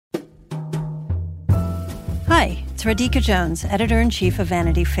Hi, it's Radhika Jones, Editor-in-Chief of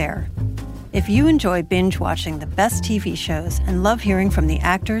Vanity Fair. If you enjoy binge-watching the best TV shows and love hearing from the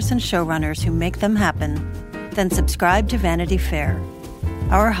actors and showrunners who make them happen, then subscribe to Vanity Fair.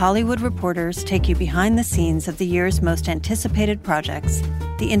 Our Hollywood reporters take you behind the scenes of the year's most anticipated projects,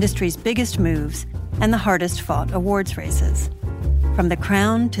 the industry's biggest moves, and the hardest-fought awards races. From The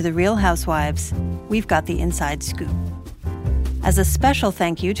Crown to The Real Housewives, we've got the inside scoop. As a special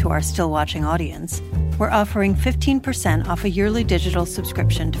thank you to our still-watching audience, we're offering 15% off a yearly digital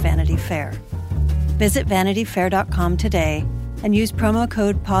subscription to Vanity Fair. Visit vanityfair.com today and use promo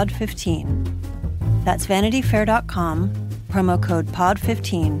code POD15. That's vanityfair.com, promo code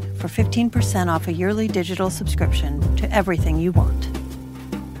POD15 for 15% off a yearly digital subscription to everything you want.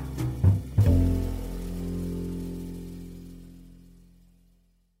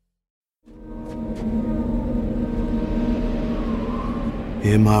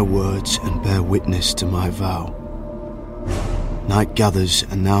 Hear my words and bear witness to my vow. Night gathers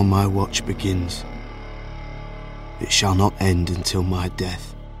and now my watch begins. It shall not end until my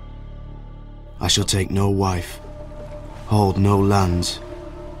death. I shall take no wife, hold no lands,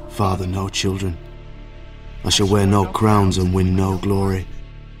 father no children. I shall wear no crowns and win no glory.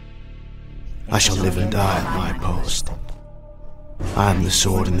 I shall live and die at my post. I am the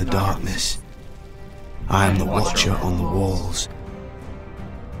sword in the darkness. I am the watcher on the walls.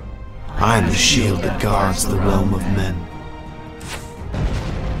 I am the shield that guards the realm of men.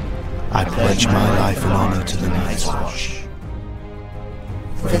 I pledge my life and honor to the Night's Watch.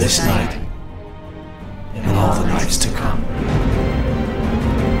 For this night, and all the nights to come.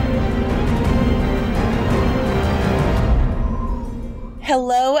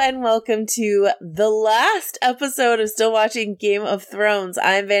 Hello and welcome to the last episode of Still Watching Game of Thrones.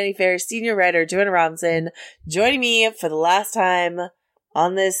 I'm Vanity Fair senior writer Joanna Robinson. Joining me for the last time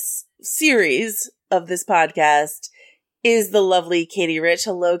on this series of this podcast is the lovely Katie Rich.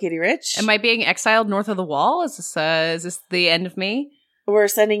 Hello, Katie Rich. Am I being exiled north of the wall? Is this the end of me? We're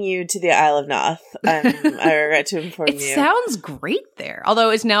sending you to the Isle of Noth. I regret to inform you. It sounds great there,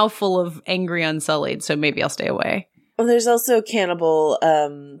 although it's now full of angry Unsullied, so maybe I'll stay away. Well, there's also cannibal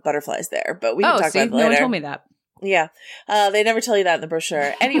butterflies there, but we can talk about it later. No one told me that. Yeah. They never tell you that in the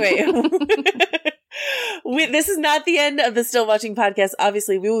brochure. Anyway, this is not the end of the Still Watching podcast.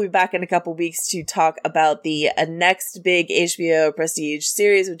 Obviously, we will be back in a couple weeks to talk about the next big HBO prestige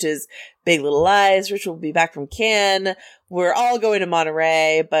series, which is Big Little Lies. Rich will be back from Cannes. We're all going to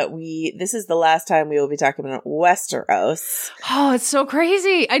Monterey, but this is the last time we will be talking about Westeros. Oh, it's so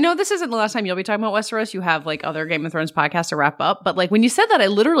crazy. I know this isn't the last time you'll be talking about Westeros. You have like other Game of Thrones podcasts to wrap up, but like when you said that, I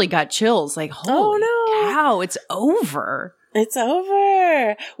literally got chills. Like, holy cow, it's over. It's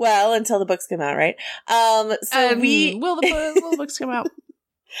over. Well, until the books come out, right? Will the books come out?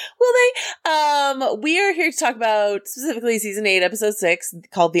 Will they? We are here to talk about specifically season 8, episode 6,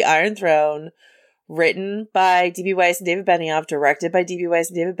 called The Iron Throne, written by D.B. Weiss and David Benioff, directed by D.B. Weiss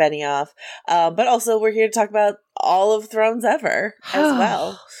and David Benioff. But also we're here to talk about all of Thrones ever as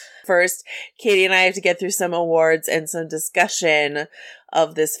well. First, Katie and I have to get through some awards and some discussion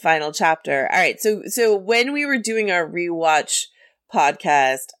of this final chapter. All right. So when we were doing our rewatch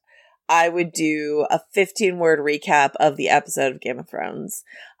podcast, I would do a 15-word recap of the episode of Game of Thrones.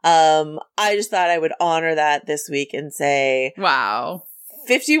 I just thought I would honor that this week and say, wow,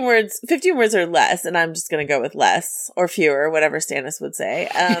 15 words or less. And I'm just going to go with less or fewer, whatever Stannis would say.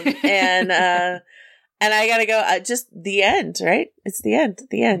 And I gotta go, just the end, right? It's the end.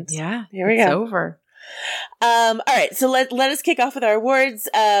 Yeah. Here we go. It's over. All right. So let us kick off with our awards.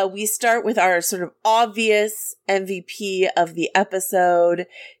 We start with our sort of obvious MVP of the episode.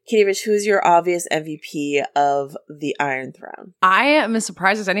 Katie Rich, who's your obvious MVP of the Iron Throne? I am as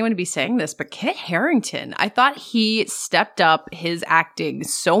surprised as anyone to be saying this, but Kit Harington, I thought he stepped up his acting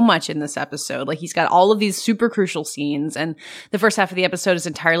so much in this episode. Like he's got all of these super crucial scenes, and the first half of the episode is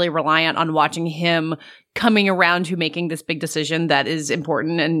entirely reliant on watching him coming around to making this big decision that is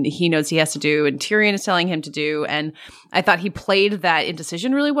important and he knows he has to do and Tyrion is telling him to do. And I thought he played that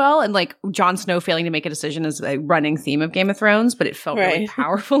indecision really well. And like Jon Snow failing to make a decision is a running theme of Game of Thrones, but it felt really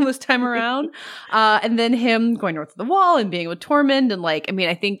powerful this time around. And then him going north of the wall and being with Tormund. And like, I mean,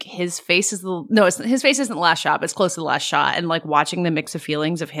 I think his face is his face isn't the last shot, but it's close to the last shot. And like watching the mix of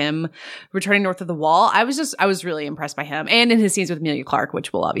feelings of him returning north of the wall, I was really impressed by him and in his scenes with Emilia Clarke,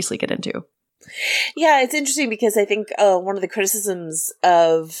 which we'll obviously get into. Yeah, it's interesting because I think one of the criticisms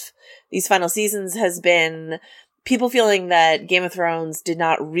of these final seasons has been people feeling that Game of Thrones did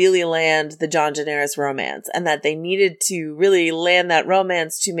not really land the Jon Daenerys romance, and that they needed to really land that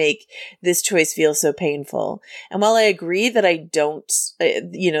romance to make this choice feel so painful. And while I agree that I don't,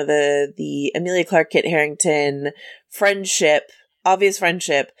 the Emilia Clarke Kit Harington friendship, obvious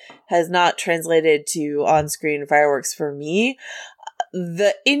friendship, has not translated to on-screen fireworks for me,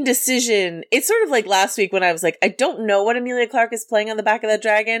 the indecision, it's sort of like last week when I was like, I don't know what Emilia Clarke is playing on the back of that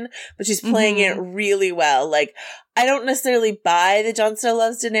dragon, but she's playing it really well. Like, I don't necessarily buy that Jon Snow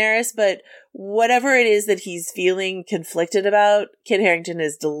loves Daenerys, but whatever it is that he's feeling conflicted about, Kit Harington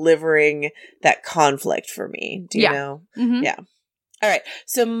is delivering that conflict for me. Do you know? Mm-hmm. Yeah. All right.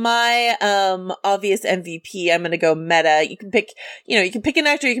 So my obvious MVP, I'm going to go meta. You can pick an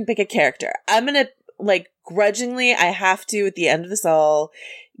actor, you can pick a character. I'm going to, like, grudgingly, I have to, at the end of this all,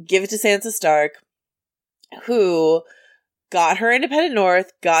 give it to Sansa Stark, who got her independent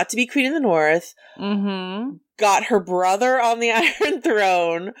North, got to be Queen of the North, got her brother on the Iron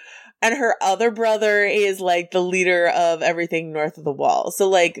Throne, and her other brother is, like, the leader of everything north of the Wall. So,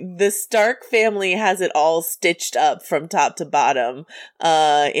 like, the Stark family has it all stitched up from top to bottom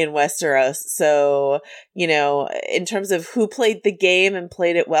in Westeros. So, you know, in terms of who played the game and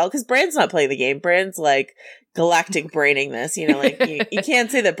played it well, because Bran's not playing the game. Bran's, like, galactic braining this, you know, like, you can't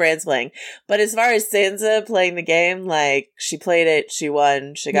say that Bran's playing. But as far as Sansa playing the game, like, she played it, she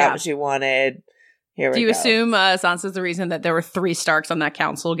won, she got what she wanted. Do you assume Sansa's the reason that there were 3 Starks on that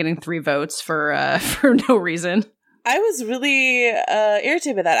council getting 3 votes for no reason? I was really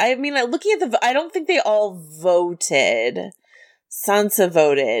irritated by that. I mean, looking at I don't think they all voted. Sansa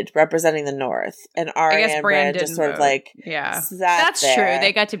voted, representing the North, and Arya and Bran just sort of like that's there. True.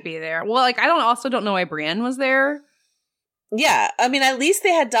 They got to be there. Well, like I don't know why Bran was there. Yeah, I mean, at least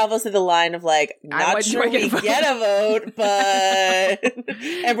they had Davos at the line of like, not sure we get a vote, but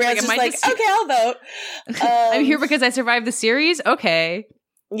and Bran's like, okay, I'll vote. I'm here because I survived the series. Okay.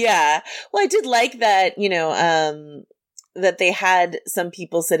 Yeah. Well, I did like that, you know, that they had some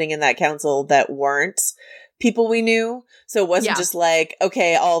people sitting in that council that weren't people we knew. So it wasn't just like,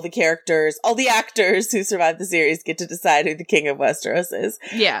 okay, all the actors who survived the series get to decide who the king of Westeros is.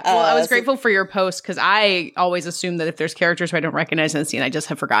 Yeah. Well, I was grateful for your post because I always assume that if there's characters who I don't recognize in the scene, I just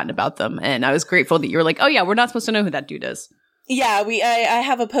have forgotten about them. And I was grateful that you were like, oh yeah, we're not supposed to know who that dude is. Yeah, I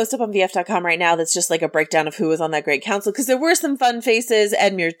have a post up on VF.com right now that's just like a breakdown of who was on that great council, because there were some fun faces.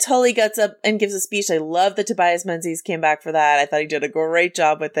 Edmure Tully gets up and gives a speech. I love that Tobias Menzies came back for that. I thought he did a great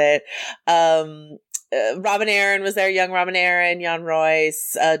job with it. Robin Arryn was there, young Robin Arryn, Jan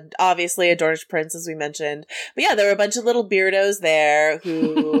Royce, obviously a Dornish prince, as we mentioned. But yeah, there were a bunch of little beardos there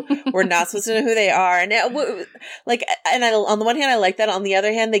who were not supposed to know who they are. And on the one hand, I like that. On the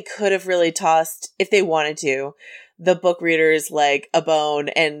other hand, they could have really tossed, if they wanted to, the book readers like a bone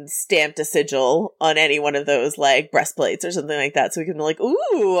and stamped a sigil on any one of those like breastplates or something like that. So we can be like,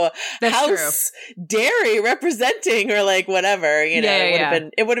 ooh, that's House true. Dairy representing, or like whatever, you know,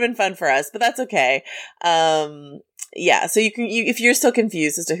 it would have been fun for us, but that's okay. Yeah. So if you're still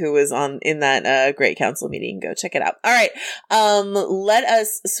confused as to who was in that great council meeting, go check it out. All right. Let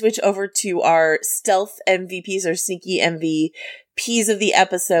us switch over to our stealth MVPs or sneaky MVPs of the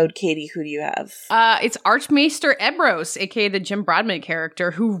episode. Katie, who do you have? It's Archmaester Ebros, aka the Jim Broadbent character,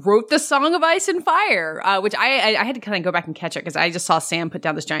 who wrote the Song of Ice and Fire, which I had to kind of go back and catch it because I just saw Sam put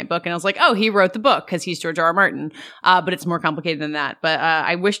down this giant book and I was like, oh, he wrote the book because he's George R.R. Martin. But it's more complicated than that. But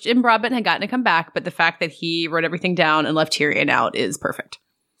I wish Jim Broadbent had gotten to come back, but the fact that he wrote everything down and left Tyrion out is perfect.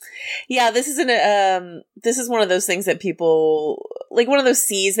 Yeah, this is one of those things that people, like one of those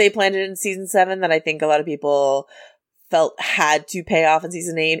seeds they planted in season 7 that I think a lot of people felt had to pay off in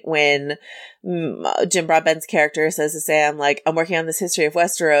season 8 when Jim Broadbent's character says to Sam, like, I'm working on this history of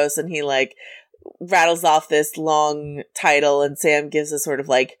Westeros, and he like rattles off this long title, and Sam gives a sort of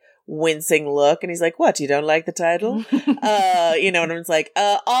like wincing look, and he's like, what, you don't like the title? You know, and it's like,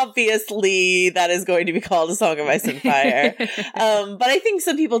 obviously that is going to be called A Song of Ice and Fire. But I think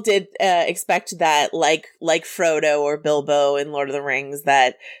some people did expect that, like Frodo or Bilbo in Lord of the Rings,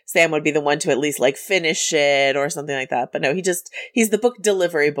 that Sam would be the one to at least like finish it or something like that. But no, he's the book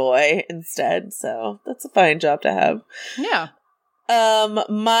delivery boy instead. So that's a fine job to have. Yeah.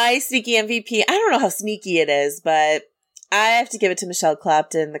 My sneaky MVP, I don't know how sneaky it is, but I have to give it to Michelle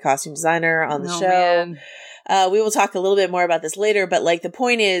Clapton, the costume designer on the show. Man. We will talk a little bit more about this later, but like the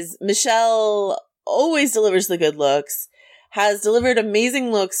point is, Michelle always delivers the good looks, has delivered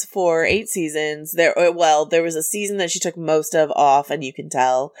amazing looks for 8 seasons. There was a season that she took most of off, and you can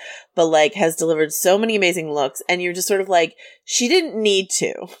tell, but like has delivered so many amazing looks, and you're just sort of like, she didn't need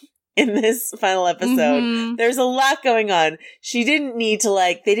to in this final episode. Mhm. There's a lot going on. She didn't need to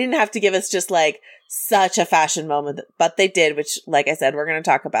they didn't have to give us just such a fashion moment, but they did, which, like I said, we're going to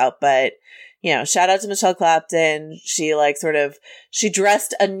talk about. But, shout out to Michelle Clapton. She she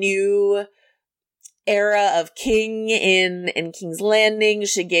dressed a new era of king in King's Landing.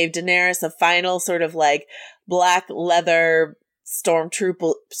 She gave Daenerys a final sort of black leather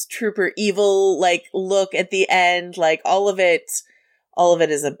stormtrooper evil look at the end. All of it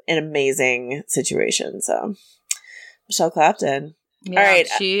is an amazing situation. So Michelle Clapton. Yeah, all right,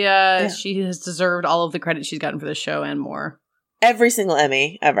 she has deserved all of the credit she's gotten for the show and more. Every single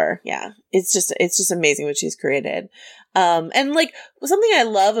Emmy ever. Yeah. It's just amazing what she's created. And something I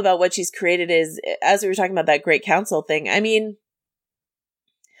love about what she's created is, as we were talking about that Great Council thing, I mean,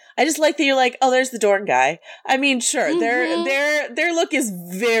 I just like that you're oh, there's the Dorne guy. I mean, sure, their look is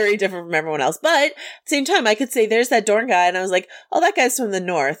very different from everyone else, but at the same time, I could say there's that Dorne guy, and I was oh, that guy's from the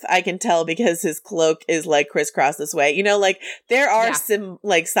north. I can tell because his cloak is crisscross this way. There are some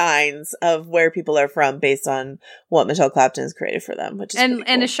signs of where people are from based on what Michelle Clapton has created for them, which is and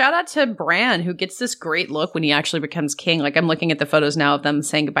cool. A shout out to Bran, who gets this great look when he actually becomes king. I'm looking at the photos now of them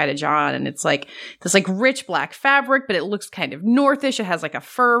saying goodbye to Jon, and it's this rich black fabric, but it looks kind of northish. It has a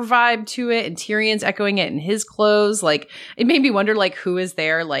fur vibe to it, and Tyrion's echoing it in his clothes. It made me wonder who is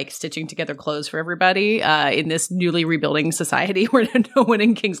there stitching together clothes for everybody in this newly rebuilding society where no one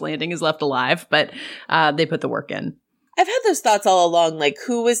in King's Landing is left alive, but they put the work in. I've had those thoughts all along.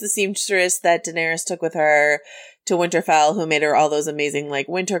 Who was the seamstress that Daenerys took with her to Winterfell, who made her all those amazing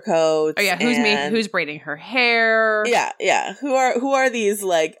winter coats? Oh yeah, who's braiding her hair? Yeah. Who are these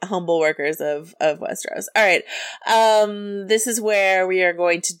humble workers of Westeros? All right. This is where we are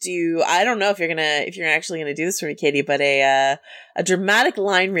going to do. I don't know if you're actually gonna do this for me, Katie, but a dramatic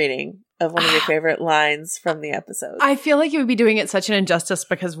line reading of one of your favorite lines from the episode. I feel like you would be doing it such an injustice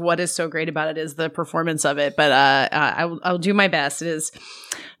because what is so great about it is the performance of it. But I'll do my best. It is,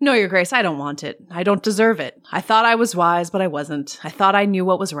 no, Your Grace, I don't want it. I don't deserve it. I thought I was wise, but I wasn't. I thought I knew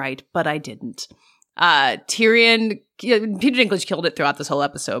what was right, but I didn't. Tyrion, Peter Dinklage killed it throughout this whole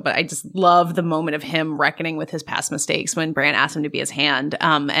episode, but I just love the moment of him reckoning with his past mistakes when Bran asked him to be his hand,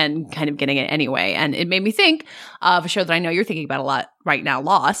 and kind of getting it anyway. And it made me think of a show that I know you're thinking about a lot right now,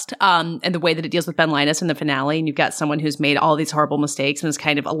 Lost, and the way that it deals with Ben Linus in the finale. And you've got someone who's made all these horrible mistakes and is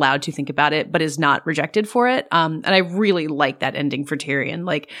kind of allowed to think about it, but is not rejected for it. And I really like that ending for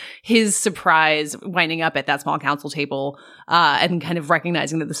Tyrion, his surprise winding up at that small council table, and kind of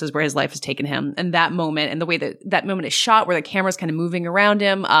recognizing that this is where his life has taken him. And that moment and the way that moment is shot where the camera's kind of moving around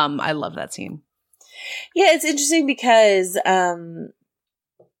him. I love that scene. Yeah, it's interesting because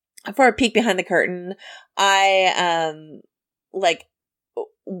for a peek behind the curtain, I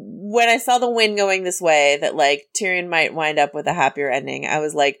when I saw the wind going this way, that Tyrion might wind up with a happier ending, I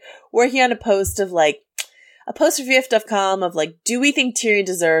was working on a post of a post for VF.com of do we think Tyrion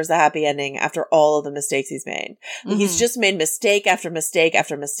deserves a happy ending after all of the mistakes he's made? He's just made mistake after mistake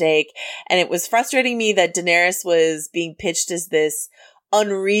after mistake. And it was frustrating me that Daenerys was being pitched as this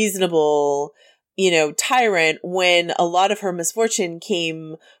unreasonable, tyrant when a lot of her misfortune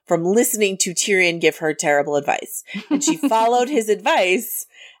came from listening to Tyrion give her terrible advice. And she followed his advice.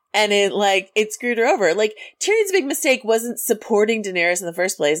 And it screwed her over. Tyrion's big mistake wasn't supporting Daenerys in the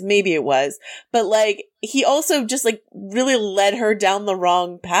first place. Maybe it was. But, he also just, really led her down the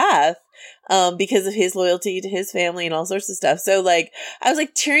wrong path, because of his loyalty to his family and all sorts of stuff. So, I was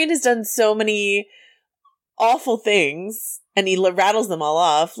Tyrion has done so many awful things. And he rattles them all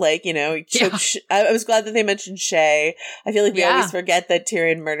off. He choked. Yeah. I was glad that they mentioned Shay. I feel like we always forget that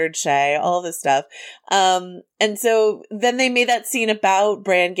Tyrion murdered Shay, all of this stuff. And so then they made that scene about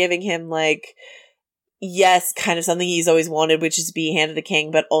Bran giving him yes, kind of something he's always wanted, which is to be Hand of the King,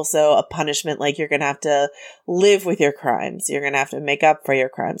 but also a punishment. You're going to have to live with your crimes. You're going to have to make up for your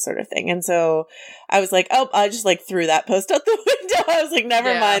crimes, sort of thing. And so I was oh, I just threw that post out the window. I was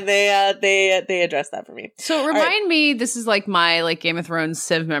never mind. They addressed that for me. So remind me, this is my Game of Thrones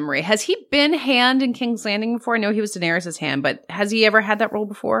Civ memory. Has he been Hand in King's Landing before? I know he was Daenerys' hand, but has he ever had that role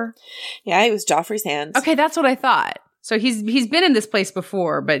before? Yeah, he was Joffrey's hand. Okay, that's what I thought. So he's been in this place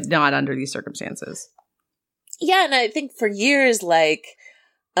before, but not under these circumstances. Yeah, and I think for years, before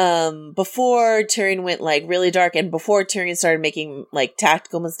Tyrion went really dark, and before Tyrion started making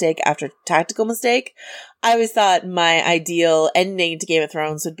tactical mistake after tactical mistake, I always thought my ideal ending to Game of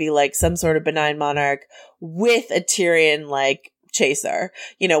Thrones would be some sort of benign monarch with a Tyrion chaser,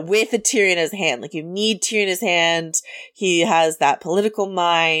 with a Tyrion as hand. You need Tyrion as hand. He has that political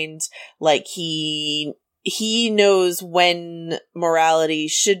mind. He knows when morality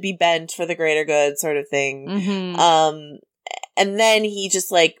should be bent for the greater good, sort of thing. Mm-hmm. And then he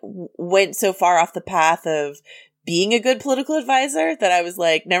just like went so far off the path of being a good political advisor that I was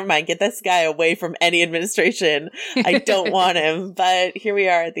like, never mind, get this guy away from any administration. I don't want him. But here we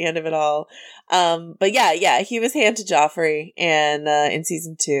are at the end of it all. But yeah, he was hand to Joffrey and in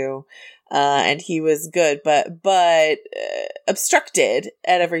season 2. And he was good, but obstructed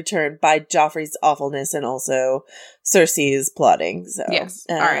at every turn by Joffrey's awfulness and also Cersei's plotting. So yes.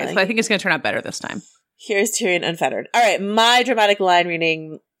 All right. So I think it's going to turn out better this time. Here's Tyrion unfettered. All right. My dramatic line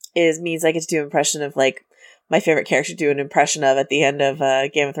reading means I get to do an impression of like my favorite character do an impression of at the end of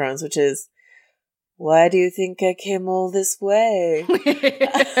Game of Thrones, which is, why do you think I came all this way?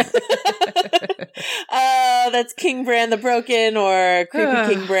 That's King Bran the Broken, or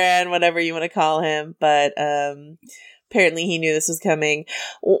Creepy King Bran, whatever you want to call him. But apparently he knew this was coming.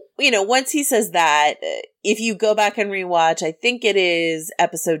 You know, once he says that, if you go back and rewatch, I think it is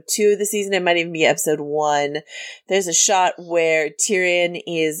episode 2 of the season. It might even be episode 1. There's a shot where Tyrion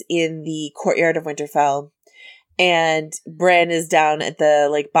is in the courtyard of Winterfell. And Bran is down at the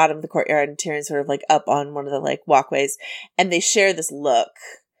like bottom of the courtyard, and Tyrion's sort of like up on one of the like walkways, and they share this look.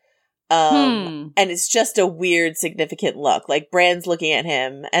 And it's just a weird, significant look. Like Bran's looking at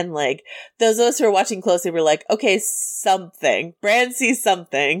him, and like those of us who are watching closely were like, okay, something. Bran sees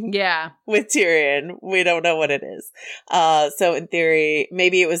something. Yeah. With Tyrion. We don't know what it is. So in theory,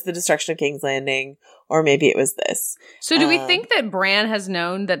 maybe it was the destruction of King's Landing, or maybe it was this. So do we think that Bran has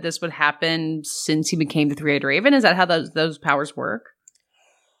known that this would happen since he became the Three-Eyed Raven? Is that how those powers work?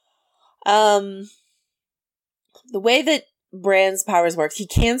 The way that Bran's powers work, he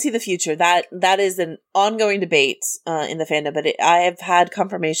can see the future. That is an ongoing debate in the fandom, but I have had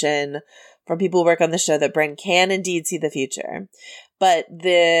confirmation from people who work on the show that Bran can indeed see the future. But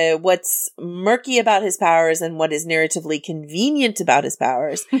what's murky about his powers and what is narratively convenient about his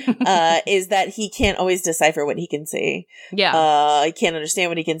powers is that he can't always decipher what he can see. Yeah. He can't understand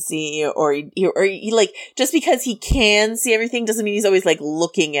what he can see, or he like, just because he can see everything doesn't mean he's always like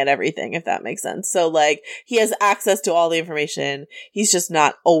looking at everything, if that makes sense. So like, he has access to all the information. He's just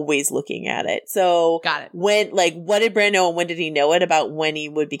not always looking at it. So got it. When, like, what did Bran know and when did he know it about when he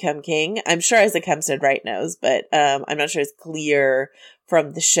would become king? I'm sure Isaac Hempstead Wright knows, but I'm not sure it's clear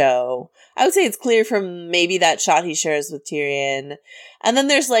from the show. I would say it's clear from maybe that shot he shares with Tyrion. And then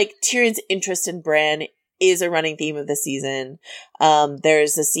there's like Tyrion's interest in Bran is a running theme of the season.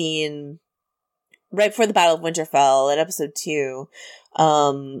 There's a scene right before the Battle of Winterfell in episode 2,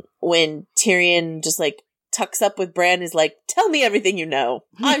 when Tyrion just like tucks up with Bran, is like, tell me everything you know.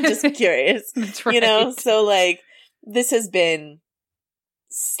 I'm just curious. That's right. You know? So like, this has been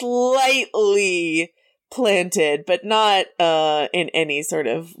slightly planted, but not in any sort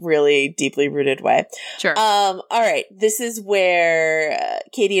of really deeply rooted way. Sure. All right. This is where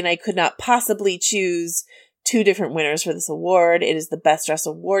Katie and I could not possibly choose 2 different winners for this award. It is the Best Dress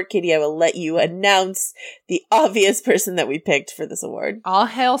Award. Katie, I will let you announce the obvious person that we picked for this award. All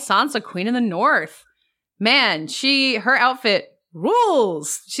hail Sansa, Queen of the North. Man, her outfit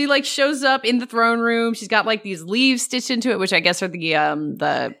rules. She like shows up in the throne room. She's got like these leaves stitched into it, which I guess are the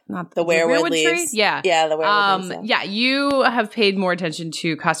weirwood leaves. Tree? Yeah. Yeah, the weirwood leaves. Yeah, you have paid more attention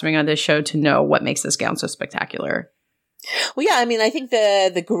to costuming on this show to know what makes this gown so spectacular. Well, yeah, I mean, I think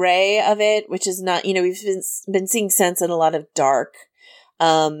the gray of it, which is not, you know, we've been seeing Sansa in a lot of dark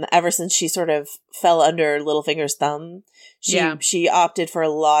ever since she sort of fell under Littlefinger's thumb. She opted for a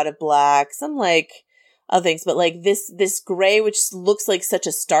lot of black, some like other things, but like this gray, which looks like such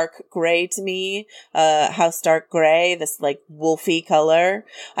a Stark gray to me, House Stark gray, this like wolfy color.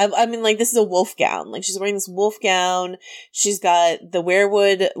 I mean, like, this is a wolf gown. Like, she's wearing this wolf gown. She's got the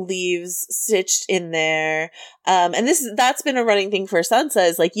weirwood leaves stitched in there. And that's been a running thing for Sansa,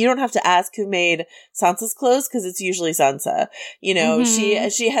 is like, you don't have to ask who made Sansa's clothes, because it's usually Sansa. You know,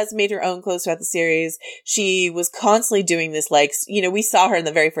 she has made her own clothes throughout the series. She was constantly doing this, like, you know, we saw her in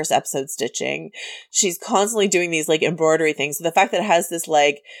the very first episode stitching. She's constantly doing these like embroidery things. So the fact that it has this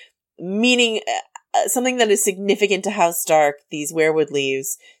like meaning, something that is significant to House Stark, these weirwood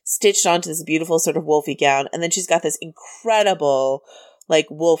leaves stitched onto this beautiful sort of wolfy gown, and then she's got this incredible like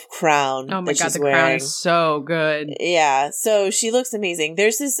wolf crown. Oh my god, the wearing. crown is so good. Yeah, so she looks amazing.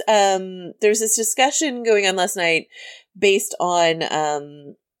 There's this discussion going on last night based on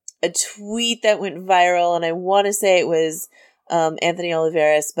a tweet that went viral, and I want to say it was Anthony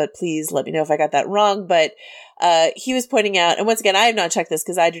Oliveris, but please let me know if I got that wrong. But he was pointing out, and once again, I have not checked this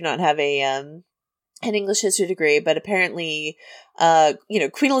because I do not have an English history degree, but apparently, you know,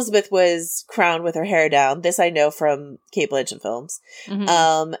 Queen Elizabeth was crowned with her hair down. This I know from Cate Blanchett films.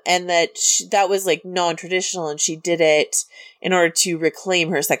 Mm-hmm. And that that was like non-traditional, and she did it in order to reclaim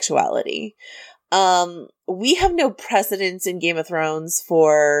her sexuality. We have no precedence in Game of Thrones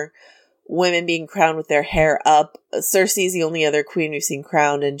for women being crowned with their hair up. Cersei's the only other queen we've seen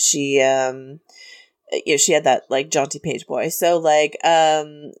crowned, and she she had that like jaunty page boy. So like, I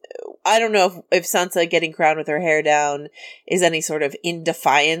don't know if Sansa getting crowned with her hair down is any sort of in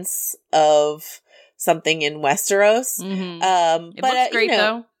defiance of something in Westeros. Mm-hmm. It looks great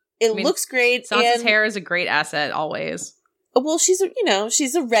though. It looks great. Sansa's hair is a great asset always. Well, she's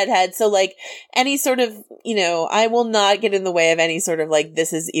a redhead. So like any sort of, I will not get in the way of any sort of like,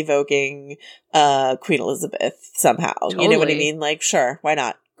 this is evoking, Queen Elizabeth somehow. Totally. You know what I mean? Like, sure. Why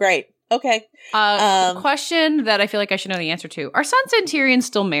not? Great. Okay. Question that I feel like I should know the answer to. Are Sansa and Tyrion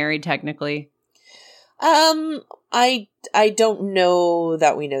still married technically? I don't know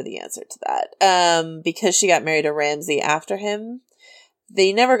that we know the answer to that. Because she got married to Ramsay after him.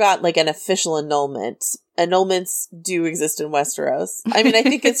 They never got like an official annulment. Annulments do exist in Westeros. I mean, I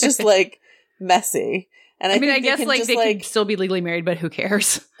think it's just like messy. And I guess like they could still be legally married, but who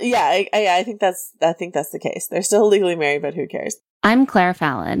cares? Yeah, I think that's the case. They're still legally married, but who cares? I'm Claire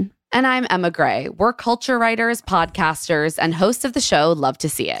Fallon. And I'm Emma Gray. We're culture writers, podcasters, and hosts of the show Love to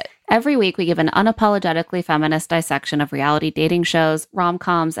See It. Every week, we give an unapologetically feminist dissection of reality dating shows,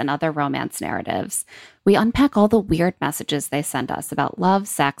 rom-coms, and other romance narratives. We unpack all the weird messages they send us about love,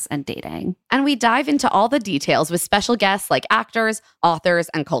 sex, and dating. And we dive into all the details with special guests like actors, authors,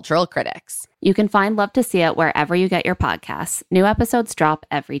 and cultural critics. You can find Love to See It wherever you get your podcasts. New episodes drop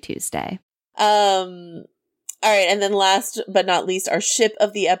every Tuesday. All right, and then last but not least, our ship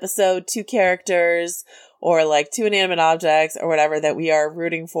of the episode, 2 characters or like 2 inanimate objects or whatever that we are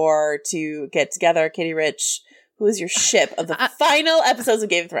rooting for to get together. Katie Rich, who is your ship of the final episodes of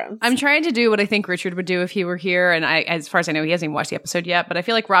Game of Thrones? I'm trying to do what I think Richard would do if he were here, and as far as I know, he hasn't even watched the episode yet, but I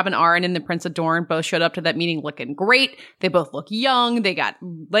feel like Robin Arryn and the Prince of Dorne both showed up to that meeting looking great. They both look young. They got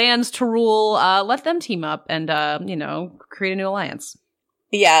lands to rule. Let them team up and, create a new alliance.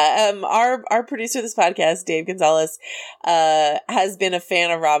 Yeah, our producer of this podcast, Dave Gonzalez, has been a fan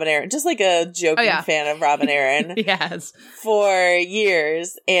of Robin Arryn, just like a joking fan of Robin Arryn. He has. For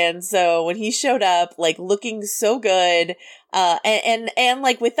years. And so when he showed up, like, looking so good, and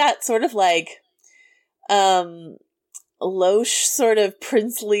like, with that sort of, like, Loesch sort of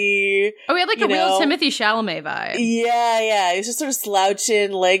princely. Oh, he had like a real Timothy Chalamet vibe. Yeah. He was just sort of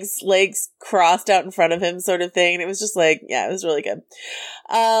slouching, legs crossed out in front of him sort of thing. And it was just like, yeah, it was really good.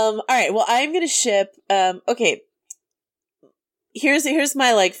 All right. Well, I'm going to ship, okay. Here's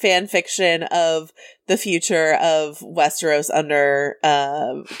my like fan fiction of the future of Westeros under,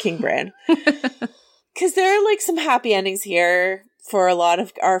 King Bran. 'Cause there are like some happy endings here for a lot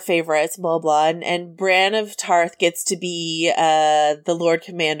of our favorites, blah, blah. And Bran of Tarth gets to be the Lord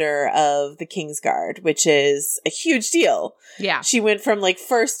Commander of the Kingsguard, which is a huge deal. Yeah. She went from, like,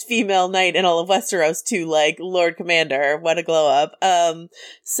 first female knight in all of Westeros to, like, Lord Commander. What a glow up.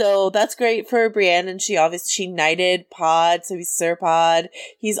 So that's great for Brienne, and she knighted Pod, so he's Sir Pod.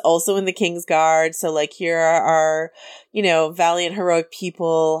 He's also in the Kingsguard, so, like, here are our, valiant, heroic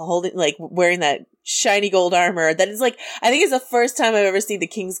people holding, like, wearing that shiny gold armor that is like, I think it's the first time I've ever seen the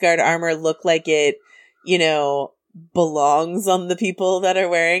Kingsguard armor look like it, belongs on the people that are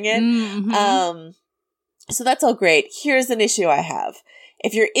wearing it. Mm-hmm. So that's all great. Here's an issue I have.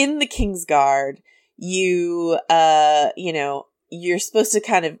 If you're in the Kingsguard, you're supposed to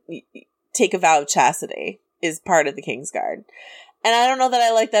kind of take a vow of chastity is part of the Kingsguard. And I don't know that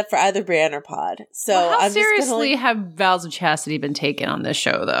I like that for either Brienne or Pod. So how seriously have vows of chastity been taken on this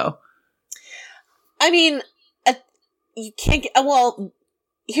show, though? I mean, you can't get,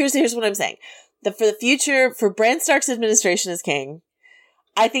 here's what I'm saying. For the future, for Bran Stark's administration as king,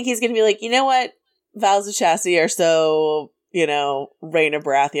 I think he's going to be like, you know what? Vows of chastity are so, Rhaena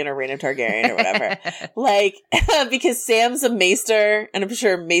Baratheon or Rhaena Targaryen or whatever. Like, because Sam's a maester, and I'm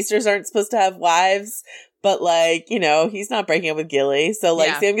sure maesters aren't supposed to have wives, but like, he's not breaking up with Gilly. So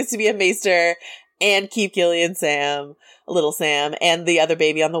like, Sam gets to be a maester and keep Gilly and Sam. Little Sam and the other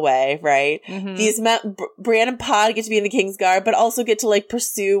baby on the way, right? Mm-hmm. These Bran and Pod get to be in the Kingsguard, but also get to like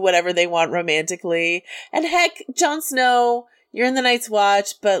pursue whatever they want romantically. And heck, Jon Snow, you're in the Night's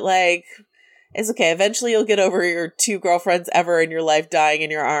Watch, but like, it's okay. Eventually, you'll get over your 2 girlfriends ever in your life dying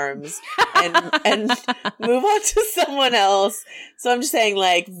in your arms, and move on to someone else. So I'm just saying,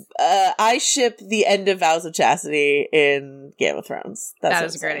 like, I ship the end of Vows of Chastity in Game of Thrones. That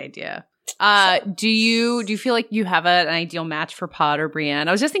is a great idea. Do you feel like you have an ideal match for Pod or Brienne?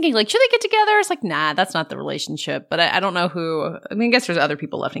 I was just thinking, like, should they get together? It's like, nah, that's not the relationship. But I don't know who. I mean, I guess there's other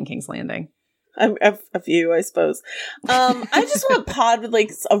people left in King's Landing. A few, I suppose. I just want Pod with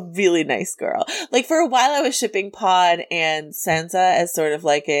like a really nice girl. Like for a while, I was shipping Pod and Sansa as sort of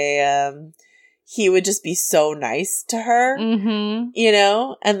like a he would just be so nice to her, you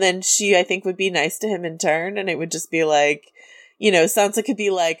know? And then she, I think, would be nice to him in turn. And it would just be like, you know, Sansa could be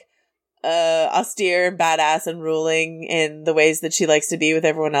like austere and badass and ruling in the ways that she likes to be with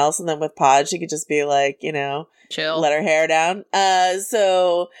everyone else. And then with Pod, she could just be like, you know, chill, let her hair down.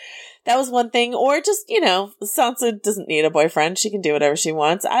 So that was one thing. Or just, you know, Sansa doesn't need a boyfriend. She can do whatever she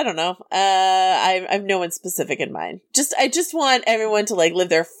wants. I don't know. I've no one specific in mind. I just want everyone to like live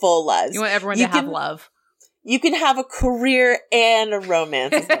their full lives. You want everyone to have love. You can have a career and a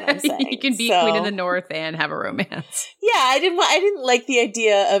romance, is what I'm saying. You can be Queen of the North and have a romance. Yeah, I didn't like the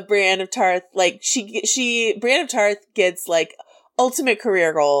idea of Brienne of Tarth. Like Brienne of Tarth gets like ultimate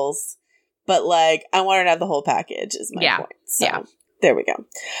career goals, but like I want her to have the whole package is my point. So there we go.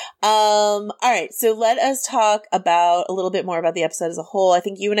 All right, so let us talk about a little bit more about the episode as a whole. I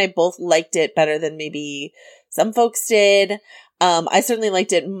think you and I both liked it better than maybe some folks did. I certainly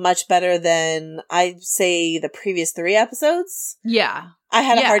liked it much better than I'd say the previous 3 episodes. Yeah. I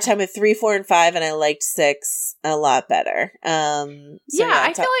had a hard time with 3, 4, and 5, and I liked 6 a lot better. I feel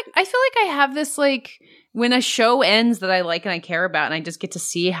like I have this like when a show ends that I like and I care about, and I just get to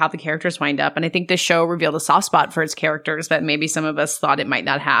see how the characters wind up. And I think this show revealed a soft spot for its characters that maybe some of us thought it might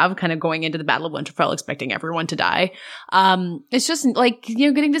not have, kind of going into the Battle of Winterfell expecting everyone to die. It's just like, you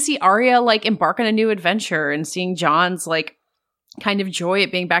know, getting to see Arya like embark on a new adventure and seeing Jon's like kind of joy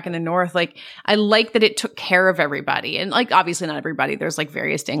at being back in the North. Like, I like that it took care of everybody. And like, obviously not everybody. There's like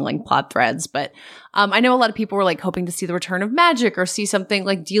various dangling plot threads, but I know a lot of people were like hoping to see the return of magic or see something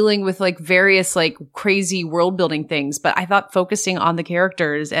like dealing with like various like crazy world building things. But I thought focusing on the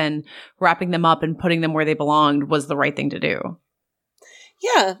characters and wrapping them up and putting them where they belonged was the right thing to do.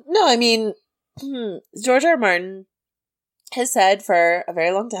 Yeah. No, I mean, George R. R. Martin has said for a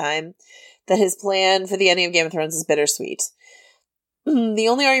very long time that his plan for the ending of Game of Thrones is bittersweet. The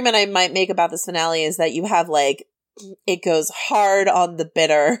only argument I might make about this finale is that you have like, it goes hard on the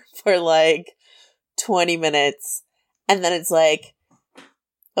bitter for like 20 minutes. And then it's like,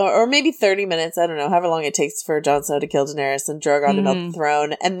 or maybe 30 minutes. I don't know, however long it takes for Jon Snow to kill Daenerys and Drogon to melt the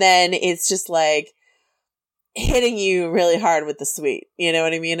throne. And then it's just like hitting you really hard with the sweet. You know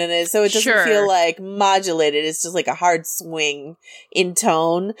what I mean? And so it doesn't feel like modulated. It's just like a hard swing in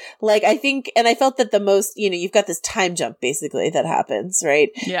tone. Like I think, and I felt that the most, you know, you've got this time jump basically that happens, right?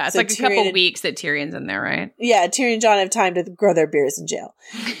 Yeah, it's so like a couple weeks that Tyrion's in there, right? Yeah, Tyrion and Jon have time to grow their beards in jail.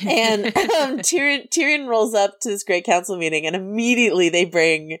 And Tyrion rolls up to this great council meeting and immediately they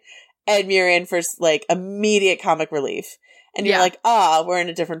bring Edmure in for like immediate comic relief. And you're like, we're in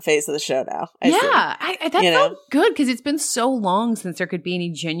a different phase of the show now. That felt good because it's been so long since there could be any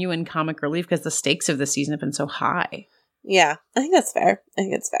genuine comic relief because the stakes of the season have been so high. Yeah, I think that's fair.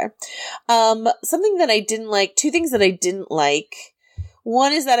 Something that I didn't like, 2 things that I didn't like.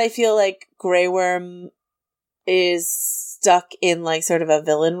 One is that I feel like Grey Worm is stuck in like sort of a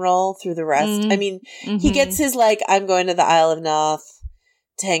villain role through the rest. I mean, he gets his like, I'm going to the Isle of Noth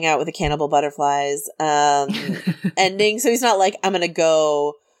to hang out with the cannibal butterflies ending. So he's not like, I'm going to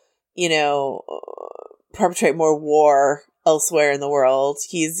go, you know, perpetrate more war elsewhere in the world.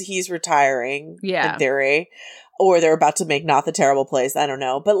 He's retiring in theory, or they're about to make Noth a terrible place. I don't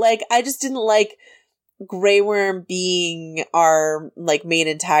know. But like, I just didn't like Grey Worm being our like main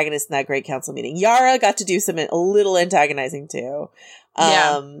antagonist in that great council meeting. Yara got to do a little antagonizing too.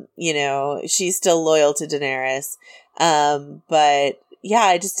 You know, she's still loyal to Daenerys. But yeah,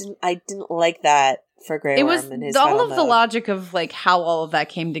 I didn't like that for Grey Worm and his all of the logic of like how all of that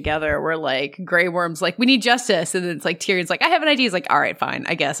came together where like Grey Worm's like, we need justice, and then it's like Tyrion's like, I have an idea. He's like, all right, fine,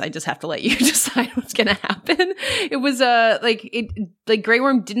 I guess I just have to let you decide what's gonna happen. It was like Grey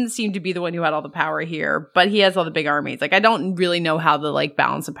Worm didn't seem to be the one who had all the power here, but he has all the big armies. Like I don't really know how the like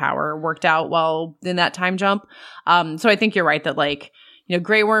balance of power worked out well in that time jump. So I think you're right that like, you know,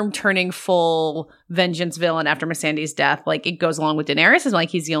 Grey Worm turning full vengeance villain after Missandei's death, like it goes along with Daenerys and like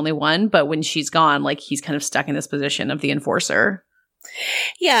he's the only one, but when she's gone, like he's kind of stuck in this position of the enforcer.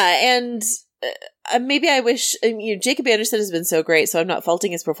 Yeah, and maybe I wish, you know, Jacob Anderson has been so great, so I'm not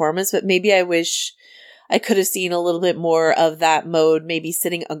faulting his performance, but maybe I wish I could have seen a little bit more of that mode, maybe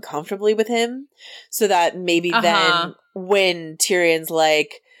sitting uncomfortably with him, so that maybe then when Tyrion's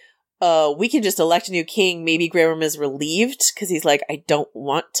like, we can just elect a new king, maybe Grey Worm is relieved because he's like, I don't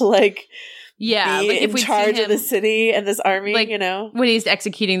want to like be like in charge of the city and this army, like, you know? When he's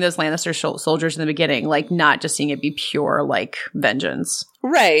executing those Lannister soldiers in the beginning, like not just seeing it be pure like vengeance.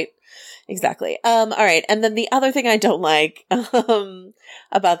 Right. Exactly. All right. And then the other thing I don't like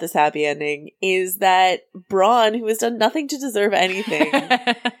about this happy ending is that Bronn, who has done nothing to deserve anything,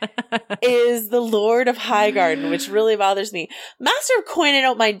 is the Lord of Highgarden, which really bothers me. Master of Coin, I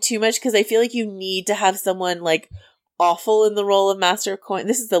don't mind too much because I feel like you need to have someone like awful in the role of Master of Coin.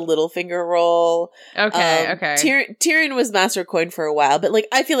 This is the Littlefinger role. Okay. Tyrion was Master of Coin for a while, but like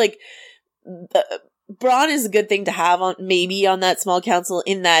I feel like Bronn is a good thing to have on that small council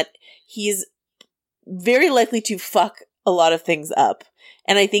in that he's very likely to fuck a lot of things up.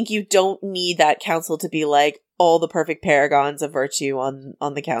 And I think you don't need that council to be like all the perfect paragons of virtue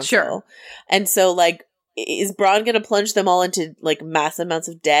on the council. Sure. And so like, is Bronn going to plunge them all into like massive amounts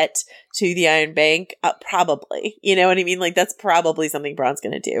of debt to the Iron Bank? Probably. You know what I mean? Like that's probably something Bronn's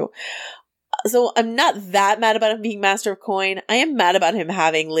going to do. So I'm not that mad about him being Master of Coin. I am mad about him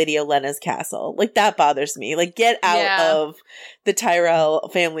having Lady Olenna's castle. Like that bothers me. Like get out of the Tyrell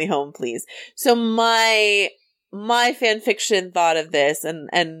family home, please. So my fan fiction thought of this,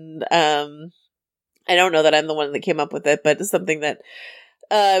 and I don't know that I'm the one that came up with it, but it's something that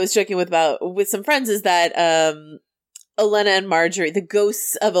I was joking with some friends, is that Olenna and Marjorie, the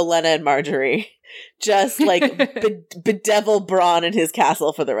ghosts of Olenna and Marjorie, just like bedevil Bronn in his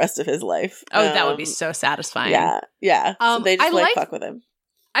castle for the rest of his life. Oh, that would be so satisfying. Yeah. So they just fuck with him.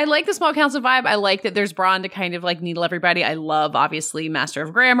 I like the small council vibe. I like that there's Bronn to kind of like needle everybody. I love, obviously, Master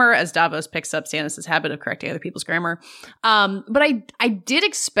of Grammar as Davos picks up Stannis' habit of correcting other people's grammar. But I did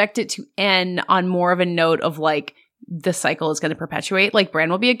expect it to end on more of a note of like, the cycle is going to perpetuate. Like Bran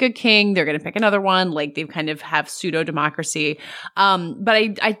will be a good king. They're going to pick another one. Like they kind of have pseudo democracy. But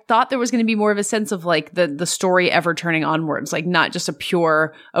I thought there was going to be more of a sense of like the story ever turning onwards, like not just a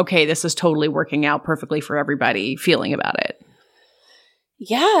pure, okay, this is totally working out perfectly for everybody feeling about it.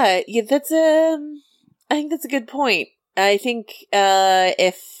 Yeah, I think that's a good point. I think,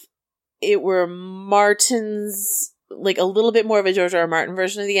 if it were Martin's, like a little bit more of a George R. R. Martin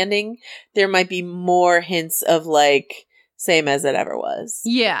version of the ending, there might be more hints of like same as it ever was.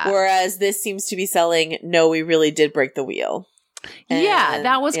 Yeah. Whereas this seems to be selling, no, we really did break the wheel. And,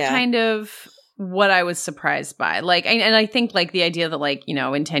 that was kind of what I was surprised by. Like, and I think like the idea that like, you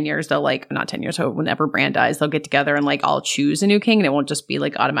know, in 10 years, they'll like, not 10 years, so whenever Bran dies, they'll get together and like all choose a new king and it won't just be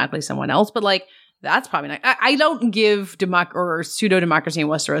like automatically someone else. But like, that's probably not. I don't give or pseudo democracy in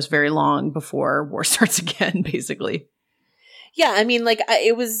Westeros very long before war starts again. Basically, yeah. I mean, like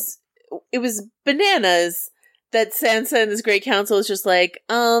it was bananas that Sansa and this great council is just like,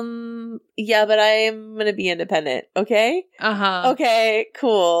 yeah, but I am gonna be independent. Okay, okay,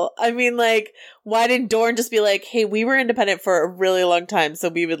 cool. I mean, like, why didn't Dorne just be like, hey, we were independent for a really long time, so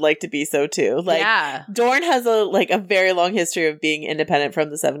we would like to be so too. Like, Dorne has a very long history of being independent from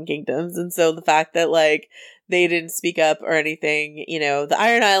the Seven Kingdoms, and so the fact that like they didn't speak up or anything, you know, the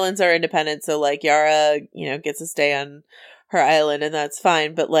Iron Islands are independent, so like Yara, you know, gets to stay on her island and that's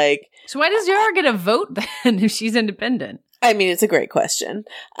fine, but like, so why does Yara get a vote then if she's independent? I mean, it's a great question.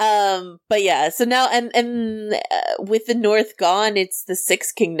 But yeah, so now and with the North gone, it's the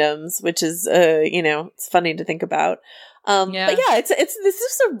Six Kingdoms, which is you know, it's funny to think about. But yeah, it's this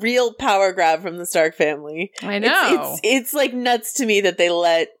is a real power grab from the Stark family. I know. It's like nuts to me that they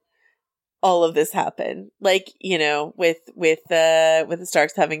let all of this happen, like, you know, with the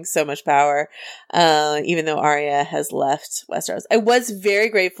Starks having so much power, even though Arya has left Westeros. I was very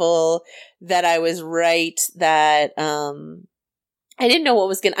grateful that I was right that I didn't know what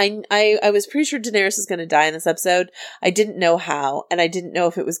was I was pretty sure Daenerys was gonna die in this episode. I didn't know how, and I didn't know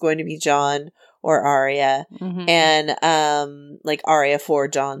if it was going to be Jon or Arya, and like Arya for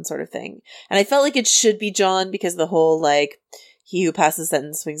Jon sort of thing. And I felt like it should be Jon because the whole like he who passes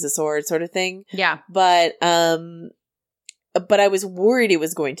sentence swings a sword sort of thing. Yeah. But I was worried it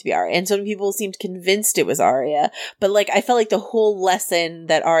was going to be Arya. And some people seemed convinced it was Arya. But like I felt like the whole lesson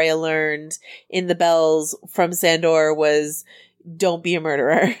that Arya learned in the Bells from Sandor was don't be a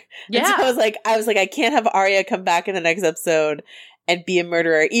murderer. Yeah. And so I was like, I can't have Arya come back in the next episode and be a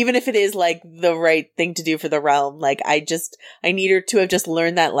murderer, even if it is like the right thing to do for the realm. Like I need her to have just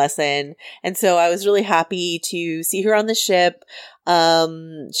learned that lesson. And so I was really happy to see her on the ship.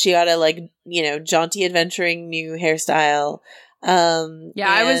 She got a like, you know, jaunty adventuring new hairstyle.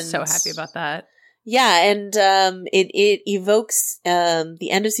 I was so happy about that. Yeah. And, it evokes, the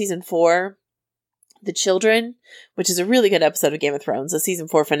end of season 4, The Children, which is a really good episode of Game of Thrones, the season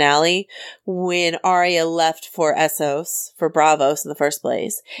 4 finale, when Arya left for Essos, for Braavos in the first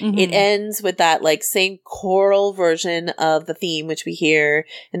place. It ends with that like same choral version of the theme, which we hear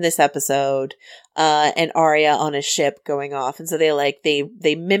in this episode, and Arya on a ship going off. And so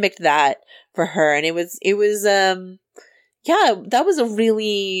they mimicked that for her. And it was, that was a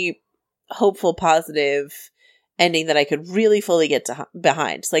really hopeful, positive ending that I could really fully get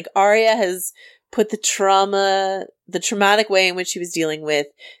behind. It's like Arya has put the traumatic way in which she was dealing with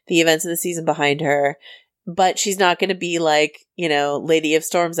the events of the season behind her. But she's not going to be like, you know, Lady of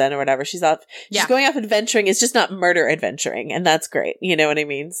Storm's End or whatever. She's going off adventuring. It's just not murder adventuring. And that's great. You know what I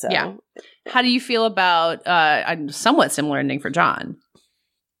mean? So yeah. How do you feel about a somewhat similar ending for John?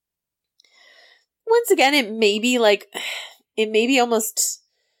 Once again, it may be almost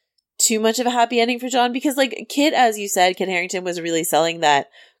too much of a happy ending for John, because like Kit, as you said, Kit Harington was really selling that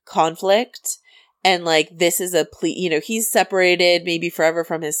conflict. And like, this is a plea, you know, he's separated maybe forever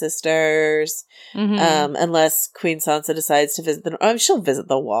from his sisters, unless Queen Sansa decides to visit she'll visit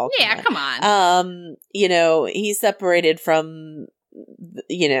the wall. Yeah, come on. You know, he's separated from,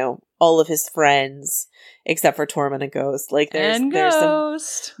 you know, all of his friends except for Tormund and Ghost. Like there's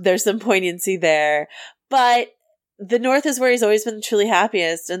some poignancy there, but the North is where he's always been truly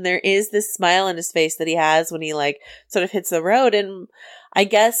happiest. And there is this smile on his face that he has when he like sort of hits the road. And I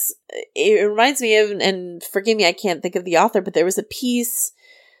guess it reminds me of, and forgive me, I can't think of the author, but there was a piece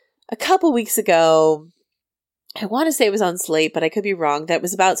a couple weeks ago, I want to say it was on Slate, but I could be wrong, that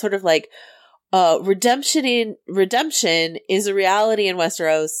was about sort of like redemption is a reality in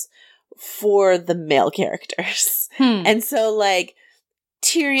Westeros for the male characters. And so like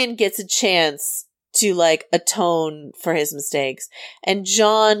Tyrion gets a chance to like atone for his mistakes, and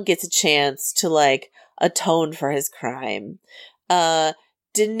Jon gets a chance to like atone for his crime.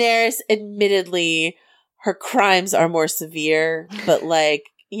 Daenerys, admittedly, her crimes are more severe, but like,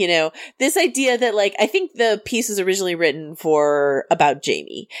 you know, this idea that like, I think the piece was originally written about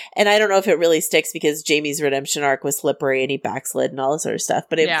Jaime, and I don't know if it really sticks because Jaime's redemption arc was slippery and he backslid and all this sort of stuff,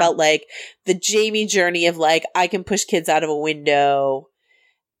 but it felt like the Jaime journey of like, I can push kids out of a window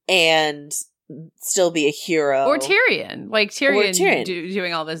and still be a hero. Or Tyrion. Like Tyrion.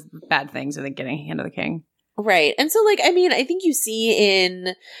 Doing all those bad things and then getting Hand of the King. Right. And so, like, I mean, I think you see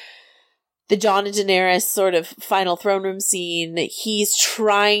in the Jon and Daenerys sort of final throne room scene, he's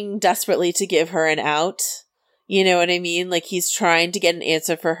trying desperately to give her an out. You know what I mean? Like, he's trying to get an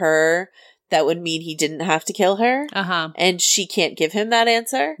answer for her that would mean he didn't have to kill her. And she can't give him that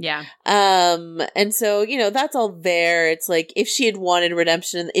answer. Yeah. And so, you know, that's all there. It's like, if she had wanted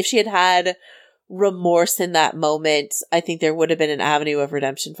redemption, if she had had remorse in that moment, I think there would have been an avenue of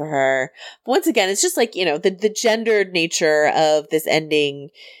redemption for her. But once again, it's just like, you know, the gendered nature of this ending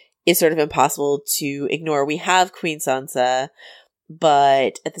is sort of impossible to ignore. We have Queen Sansa,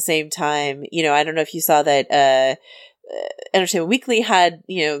 but at the same time, you know, I don't know if you saw that Entertainment Weekly had,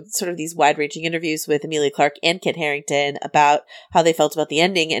 you know, sort of these wide-ranging interviews with Emilia Clarke and Kit Harington about how they felt about the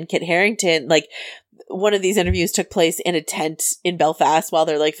ending. And Kit Harington, like, one of these interviews took place in a tent in Belfast while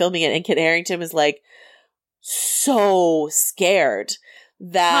they're like filming it, and Kit Harington was like so scared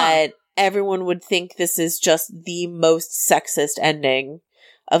that everyone would think this is just the most sexist ending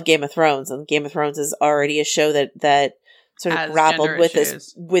of Game of Thrones, and Game of Thrones is already a show that sort of grappled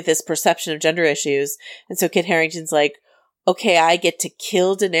with this perception of gender issues. And so Kit Harington's like, okay, I get to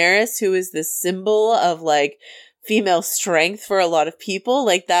kill Daenerys, who is this symbol of like female strength for a lot of people.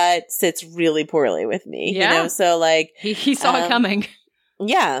 Like, that sits really poorly with me. Yeah. You know? So like he saw it coming.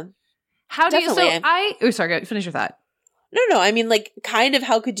 Yeah. How do you sorry, finish your thought. No, I mean, like, kind of,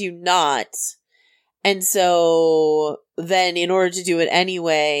 how could you not? And so then, in order to do it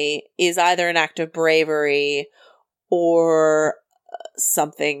anyway, is either an act of bravery or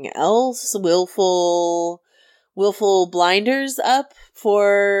something else, willful blinders up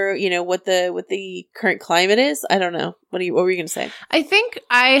for, you know, what the current climate is. I don't know. What were you going to say? I think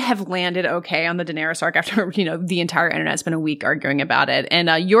I have landed okay on the Daenerys arc after, you know, the entire internet's been a week arguing about it. And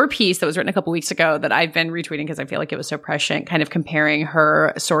your piece that was written a couple weeks ago that I've been retweeting because I feel like it was so prescient, kind of comparing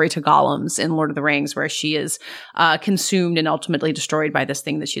her story to Gollum's in Lord of the Rings, where she is consumed and ultimately destroyed by this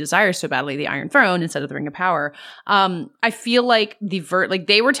thing that she desires so badly, the Iron Throne, instead of the Ring of Power. I feel like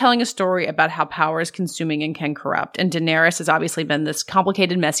they were telling a story about how power is consuming and can corrupt. And Daenerys has obviously been this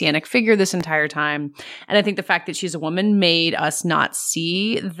complicated messianic figure this entire time. And I think the fact that she's a woman made us not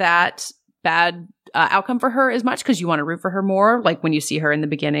see that bad outcome for her as much, because you want to root for her more. Like when you see her in the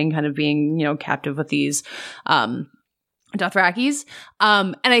beginning kind of being, you know, captive with these Dothrakis.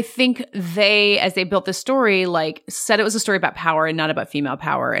 And I think as they built this story, like said it was a story about power and not about female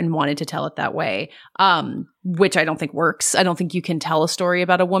power, and wanted to tell it that way. Which I don't think works. I don't think you can tell a story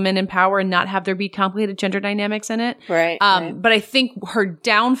about a woman in power and not have there be complicated gender dynamics in it. Right. But I think her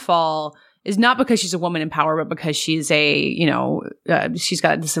downfall is not because she's a woman in power, but because she's she's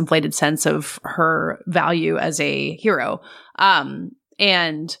got this inflated sense of her value as a hero.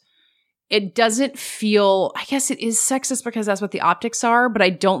 And it doesn't feel, I guess it is sexist because that's what the optics are, but I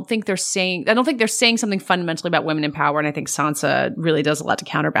don't think they're saying something fundamentally about women in power. And I think Sansa really does a lot to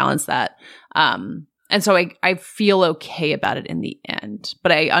counterbalance that. And so I feel okay about it in the end,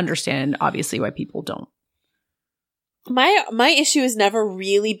 but I understand obviously why people don't. My issue has never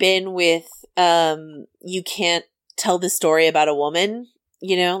really been with, you can't tell the story about a woman,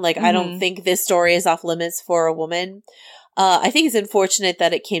 you know, like I don't think this story is off limits for a woman. I think it's unfortunate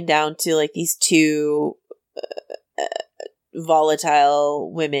that it came down to like these two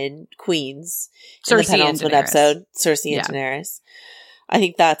volatile women queens in the penultimate episode, Cersei and Daenerys. I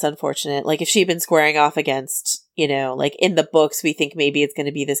think that's unfortunate. Like if she'd been squaring off against, you know, like in the books, we think maybe it's going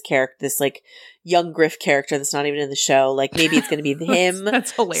to be this character, this like young Griff character that's not even in the show. Like maybe it's going to be him.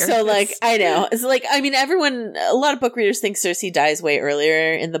 That's hilarious. So like, I know. It's like, I mean, a lot of book readers think Cersei dies way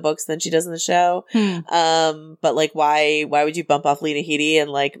earlier in the books than she does in the show. But like, why would you bump off Lena Headey and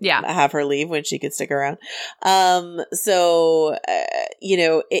like have her leave when she could stick around? You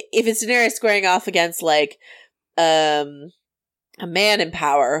know, if it's Daenerys squaring off against like, a man in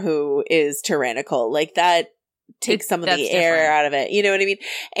power who is tyrannical, like that takes some of the air out of it. You know what I mean?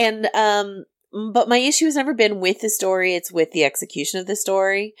 And, but my issue has never been with the story. It's with the execution of the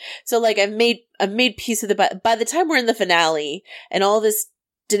story. So like I've made peace with it. By the time we're in the finale and all this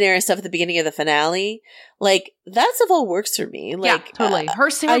Daenerys stuff at the beginning of the finale, like that stuff all works for me. Like, yeah, totally.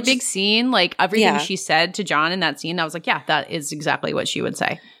 Her big scene, like everything she said to Jon in that scene, I was like, yeah, that is exactly what she would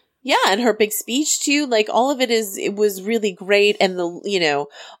say. Yeah, and her big speech too, like all of it was really great. And the, you know,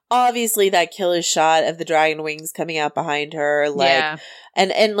 obviously that killer shot of the dragon wings coming out behind her, like,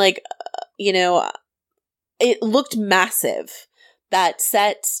 and like, you know, it looked massive. That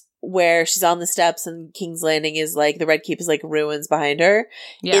set where she's on the steps and King's Landing is like, the Red Keep is like ruins behind her.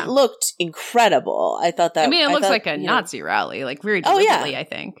 Yeah. It looked incredible. I thought that, it looks like a Nazi rally, like very deliberately, I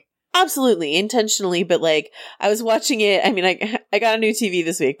think. Absolutely, intentionally, but like I was watching it. I mean, I got a new TV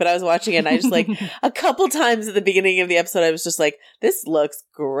this week, but I was watching it and I just like a couple times at the beginning of the episode, I was just like, "This looks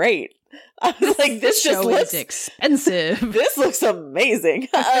great." I was like, "This just looks expensive. This looks amazing."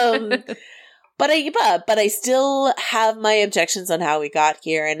 But I still have my objections on how we got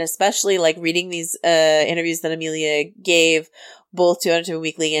here, and especially like reading these interviews that Amelia gave both to Entertainment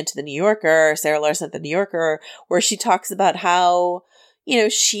Weekly and to the New Yorker, Sarah Larson at the New Yorker, where she talks about how, you know,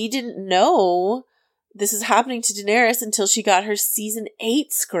 she didn't know this is happening to Daenerys until she got her season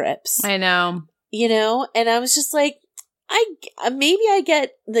 8 scripts. I know. You know? And I was just like, I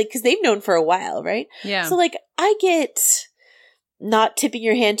get, like, because they've known for a while, right? Yeah. So, like, I get not tipping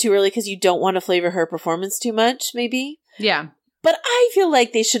your hand too early because you don't want to flavor her performance too much, maybe. Yeah. But I feel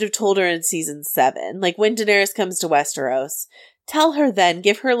like they should have told her in season 7, like, when Daenerys comes to Westeros, tell her then,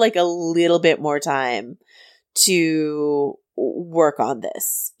 give her, like, a little bit more time to work on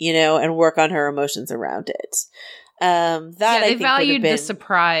this, you know, and work on her emotions around it. I think valued the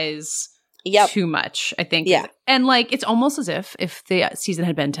surprise too much, I think. Yeah. And like, it's almost as if the season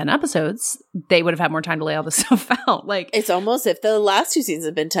had been 10 episodes, they would have had more time to lay all this stuff out. Like, it's almost if the last 2 seasons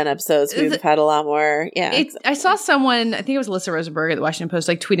had been 10 episodes, we would have had a lot more. Yeah. I saw someone, I think it was Alyssa Rosenberg at the Washington Post,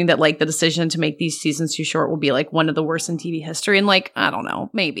 like tweeting that like the decision to make these seasons too short will be like one of the worst in TV history. And like, I don't know,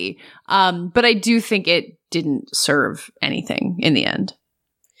 maybe. But I do think it didn't serve anything in the end.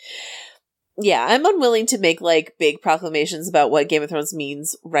 Yeah, I'm unwilling to make like big proclamations about what Game of Thrones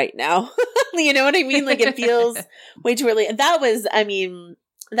means right now. You know what I mean? Like it feels way too early. And that was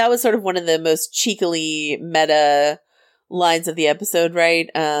sort of one of the most cheekily meta lines of the episode, right?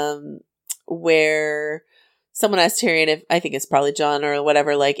 Where someone asked Tyrion if, I think it's probably Jon or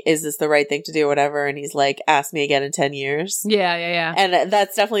whatever, like, is this the right thing to do or whatever? And he's like, ask me again in 10 years. Yeah. And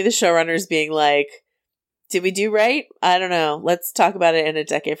that's definitely the showrunners being like, did we do right? I don't know. Let's talk about it in a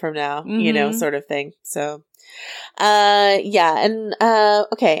decade from now, you know, sort of thing. So, yeah. And,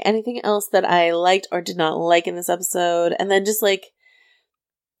 okay. Anything else that I liked or did not like in this episode? And then just like,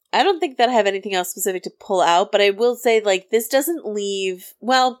 I don't think that I have anything else specific to pull out, but I will say like, this doesn't leave,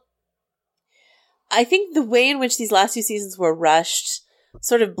 well, I think the way in which these last 2 seasons were rushed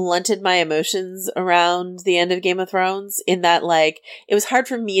sort of blunted my emotions around the end of Game of Thrones, in that like it was hard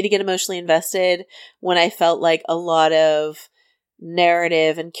for me to get emotionally invested when I felt like a lot of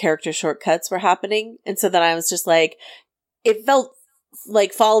narrative and character shortcuts were happening. And so then I was just like, it felt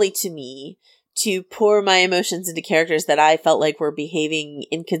like folly to me to pour my emotions into characters that I felt like were behaving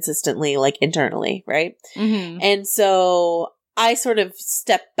inconsistently, like internally, right? And so I sort of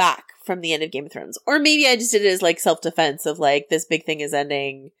stepped back from the end of Game of Thrones. Or maybe I just did it as like self-defense of like, this big thing is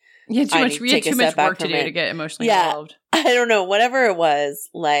ending. You had too much work to do to get emotionally involved. I don't know. Whatever it was,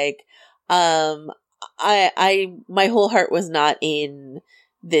 like, my whole heart was not in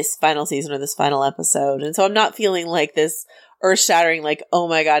this final season or this final episode. And so I'm not feeling like this earth-shattering, like, oh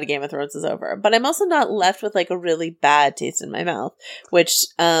my god, Game of Thrones is over. But I'm also not left with like a really bad taste in my mouth, which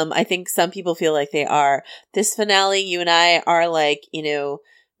I think some people feel like they are. This finale, you and I are like, you know,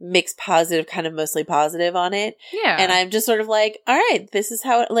 mixed positive, kind of mostly positive on it. Yeah. And I'm just sort of like, all right, this is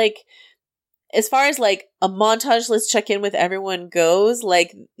how it, like, as far as like a montage, let's check in with everyone goes,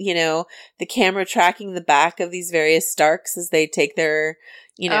 like, you know, the camera tracking the back of these various Starks as they take their,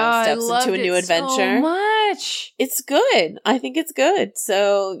 you know, steps into a new adventure. So much. It's good. I think it's good.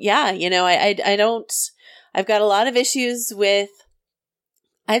 So yeah, you know, I don't, I've got a lot of issues with,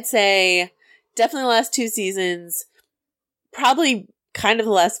 I'd say definitely the last 2 seasons, probably kind of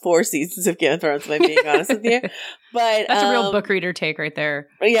the last 4 seasons of Game of Thrones, if I'm being honest with you. But that's a real book reader take right there.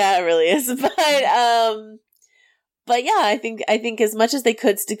 Yeah, it really is. But yeah, I think as much as they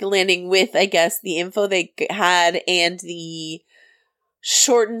could stick the landing with, I guess, the info they had and the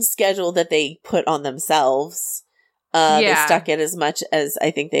shortened schedule that they put on themselves, they stuck it as much as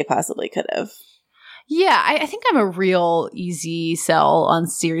I think they possibly could have. Yeah, I think I'm a real easy sell on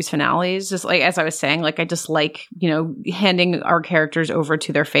series finales. Just like, as I was saying, like, I just like, you know, handing our characters over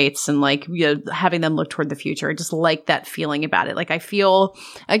to their fates and like, you know, having them look toward the future. I just like that feeling about it. Like, I feel,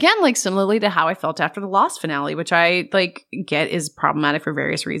 again, like similarly to how I felt after the Lost finale, which I like get is problematic for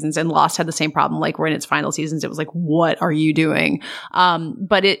various reasons. And Lost had the same problem. Like, we're in its final seasons. It was like, what are you doing?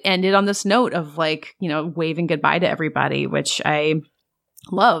 But it ended on this note of like, you know, waving goodbye to everybody, which I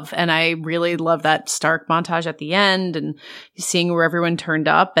love. And I really love that Stark montage at the end and seeing where everyone turned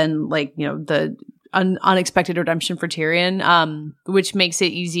up and like, you know, the unexpected redemption for Tyrion, which makes it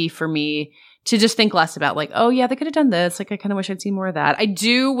easy for me to just think less about like, oh yeah, they could have done this. Like, I kind of wish I'd seen more of that. I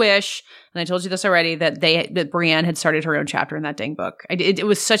do wish, and I told you this already, that Brienne had started her own chapter in that dang book. It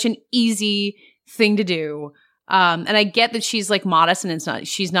was such an easy thing to do. And I get that she's like modest and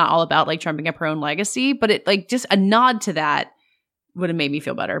she's not all about like trumping up her own legacy, but it like just a nod to that would have made me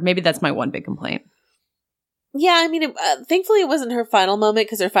feel better. Maybe that's my one big complaint. Yeah, I mean, thankfully it wasn't her final moment,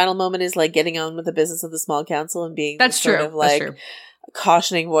 because her final moment is like getting on with the business of the small council and being sort of like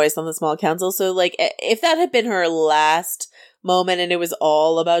cautioning voice on the small council. So like, if that had been her last moment and it was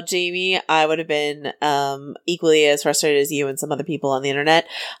all about Jaime, I would have been equally as frustrated as you and some other people on the internet.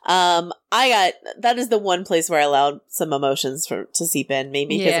 That is the one place where I allowed some emotions to seep in,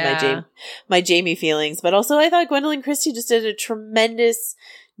 maybe because of my Jaime feelings, but also I thought Gwendoline Christie just did a tremendous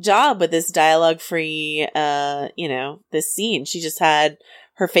job with this dialogue-free, you know, this scene. She just had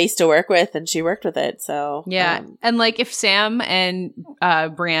her face to work with and she worked with it. So yeah. And like, if Sam and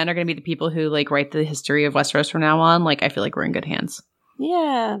Brienne are going to be the people who like write the history of Westeros from now on, like, I feel like we're in good hands.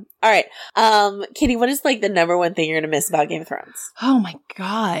 Yeah. All right. Katie, what is like the number one thing you're going to miss about Game of Thrones? Oh my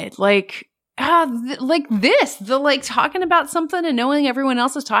God. Like, like this, the like talking about something and knowing everyone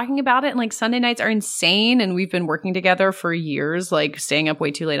else is talking about it. And like Sunday nights are insane. And we've been working together for years, like staying up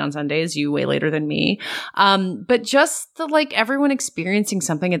way too late on Sundays, you way later than me. But just the like everyone experiencing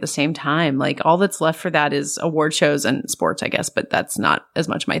something at the same time, like all that's left for that is award shows and sports, I guess, but that's not as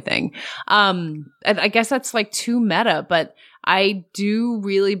much my thing. And I guess that's like too meta, but I do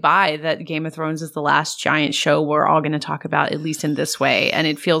really buy that Game of Thrones is the last giant show we're all going to talk about, at least in this way. And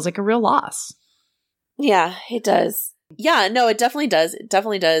it feels like a real loss. Yeah, it does. Yeah, no, it definitely does. It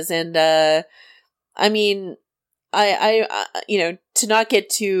definitely does. And, I mean, I you know, to not get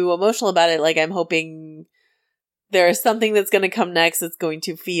too emotional about it, like I'm hoping there is something that's going to come next that's going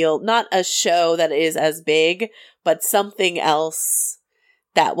to feel not a show that is as big, but something else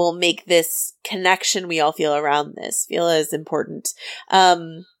that will make this connection we all feel around this feel as important.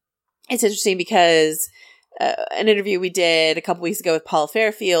 It's interesting because an interview we did a couple weeks ago with Paula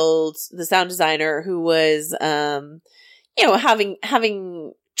Fairfield, the sound designer, who was, you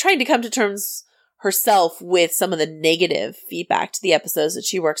know, trying to come to terms herself with some of the negative feedback to the episodes that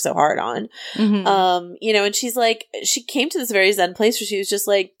she worked so hard on. Mm-hmm. You know, and she's like, she came to this very zen place where she was just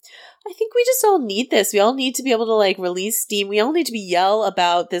like, I think we just all need this. We all need to be able to like release steam. We all need to yell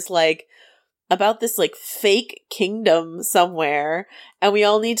about this fake kingdom somewhere. And we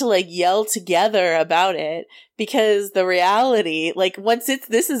all need to like yell together about it, because the reality, like once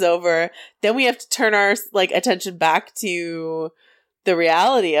this is over, then we have to turn our like attention back to the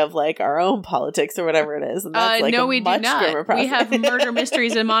reality of like our own politics or whatever it is. And that's like no, a we much do not. grimmer process. We have murder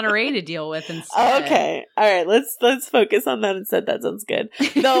mysteries in Monterey to deal with instead. Okay. All right. Let's focus on that instead. That sounds good.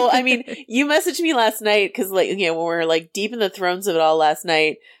 Though, I mean, you messaged me last night because like, you know, when we were like deep in the thrones of it all last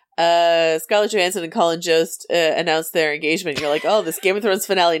night, Scarlett Johansson and Colin Jost announced their engagement. You're like, oh, this Game of Thrones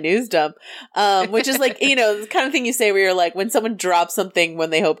finale news dump, which is like, you know, the kind of thing you say where you're like, when someone drops something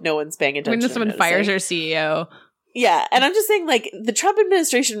when they hope no one's paying attention. When someone fires their CEO. Yeah, and I'm just saying, like, the Trump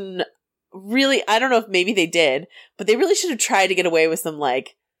administration really, I don't know if maybe they did, but they really should have tried to get away with some,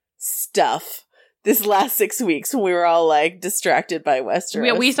 like, stuff this last 6 weeks when we were all, like, distracted by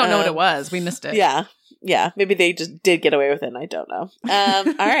Westeros. We just don't know what it was. We missed it. Yeah, maybe they just did get away with it, and I don't know.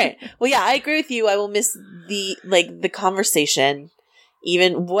 All right. Well, yeah, I agree with you. I will miss the conversation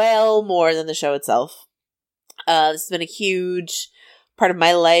even well more than the show itself. This has been a huge part of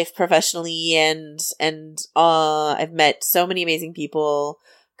my life professionally, and I've met so many amazing people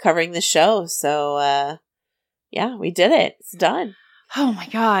covering the show. So yeah, we did it. It's done. Oh my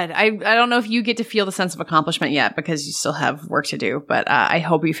God. I don't know if you get to feel the sense of accomplishment yet because you still have work to do, but I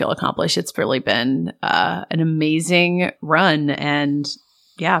hope you feel accomplished. It's really been an amazing run, and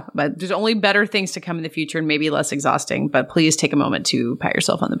yeah, but there's only better things to come in the future and maybe less exhausting, but please take a moment to pat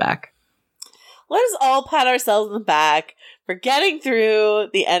yourself on the back. Let us all pat ourselves on the back for getting through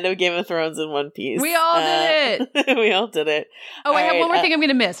the end of Game of Thrones in one piece. We all did it. We all did it. Oh, I have one more thing I'm going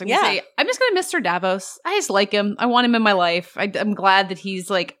to miss. I'm going to say, I'm just going to miss Sir Davos. I just like him. I want him in my life. I'm glad that he's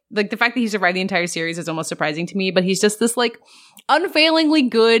like the fact that he's survived the entire series is almost surprising to me, but he's just this like unfailingly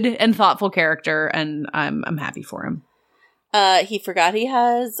good and thoughtful character, and I'm happy for him. He forgot he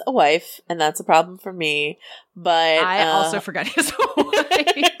has a wife, and that's a problem for me. But I also forgot he has a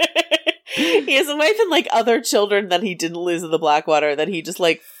wife. He has a wife and like other children that he didn't lose in the Blackwater that he just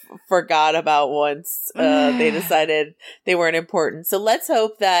like forgot about once they decided they weren't important. So let's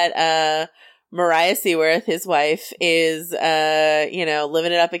hope that Mariah Seaworth, his wife, is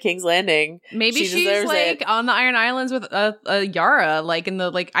living it up at King's Landing. Maybe she's like on the Iron Islands with Yara, like in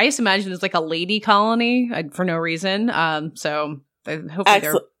the like I just imagine it's like a lady colony for no reason. So hopefully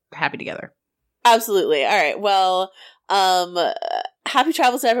they're happy together. Absolutely. All right. Well, happy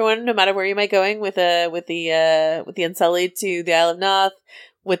travels to everyone, no matter where you might going with the Unsullied to the Isle of Noth,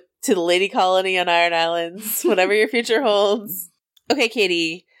 to the lady colony on Iron Islands, whatever your future holds. Okay,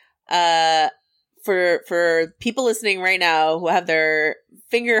 Katie. For people listening right now who have their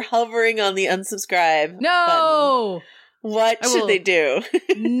finger hovering on the unsubscribe button, what should they do?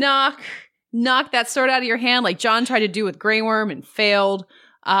 knock that sword out of your hand like Jon tried to do with Grey Worm and failed.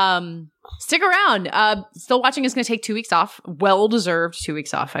 Stick around. Still Watching is going to take 2 weeks off. Well-deserved 2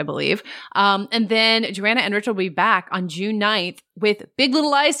 weeks off, I believe. And then Joanna and Richard will be back on June 9th with Big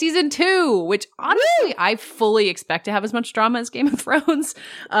Little Lies Season 2, which honestly, I fully expect to have as much drama as Game of Thrones.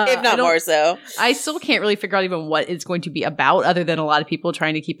 If not more so. I still can't really figure out even what it's going to be about other than a lot of people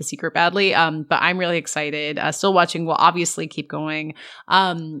trying to keep a secret badly. But I'm really excited. Still Watching will obviously keep going.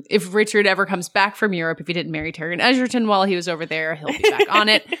 If Richard ever comes back from Europe, if he didn't marry Tyrion Edgerton while he was over there, he'll be back on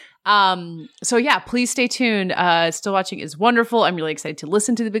it. So yeah, please stay tuned. Still Watching is wonderful. I'm really excited to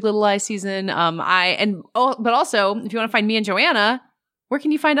listen to the Big Little Lies season. But also, if you want to find me and Joanna, where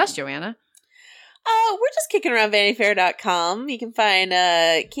can you find us, Joanna? We're just kicking around VanityFair.com. You can find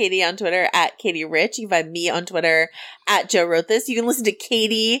Katie on Twitter at Katie Rich. You can find me on Twitter at Joe Wrote This. You can listen to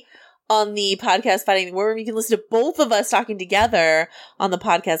Katie on the podcast Fighting the Worm. You can listen to both of us talking together on the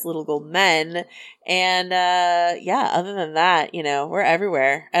podcast Little Gold Men. And other than that, we're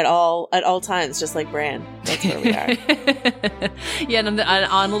everywhere at all times, just like Bran. That's where we are. Yeah, and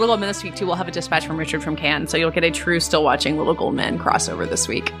on Little Gold Men this week too, we'll have a dispatch from Richard from Cannes, so you'll get a true Still Watching Little Gold Men crossover this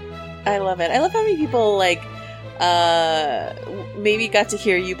week. I love it. I love how many people maybe got to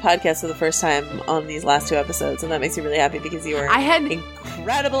hear you podcast for the first time on these last 2 episodes, and that makes me really happy because you were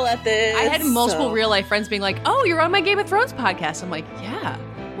incredible at this. I had multiple real life friends being like, "Oh, you're on my Game of Thrones podcast." I'm like, "Yeah,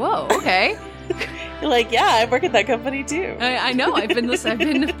 whoa, okay." You're like, "Yeah, I work at that company too." I know. I've been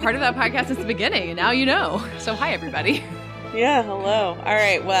part of that podcast since the beginning, and now you know. So hi, everybody. Yeah, hello. All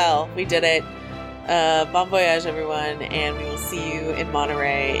right, well, we did it. Bon voyage, everyone, and we will see you in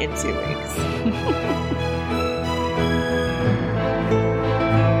Monterey in 2 weeks.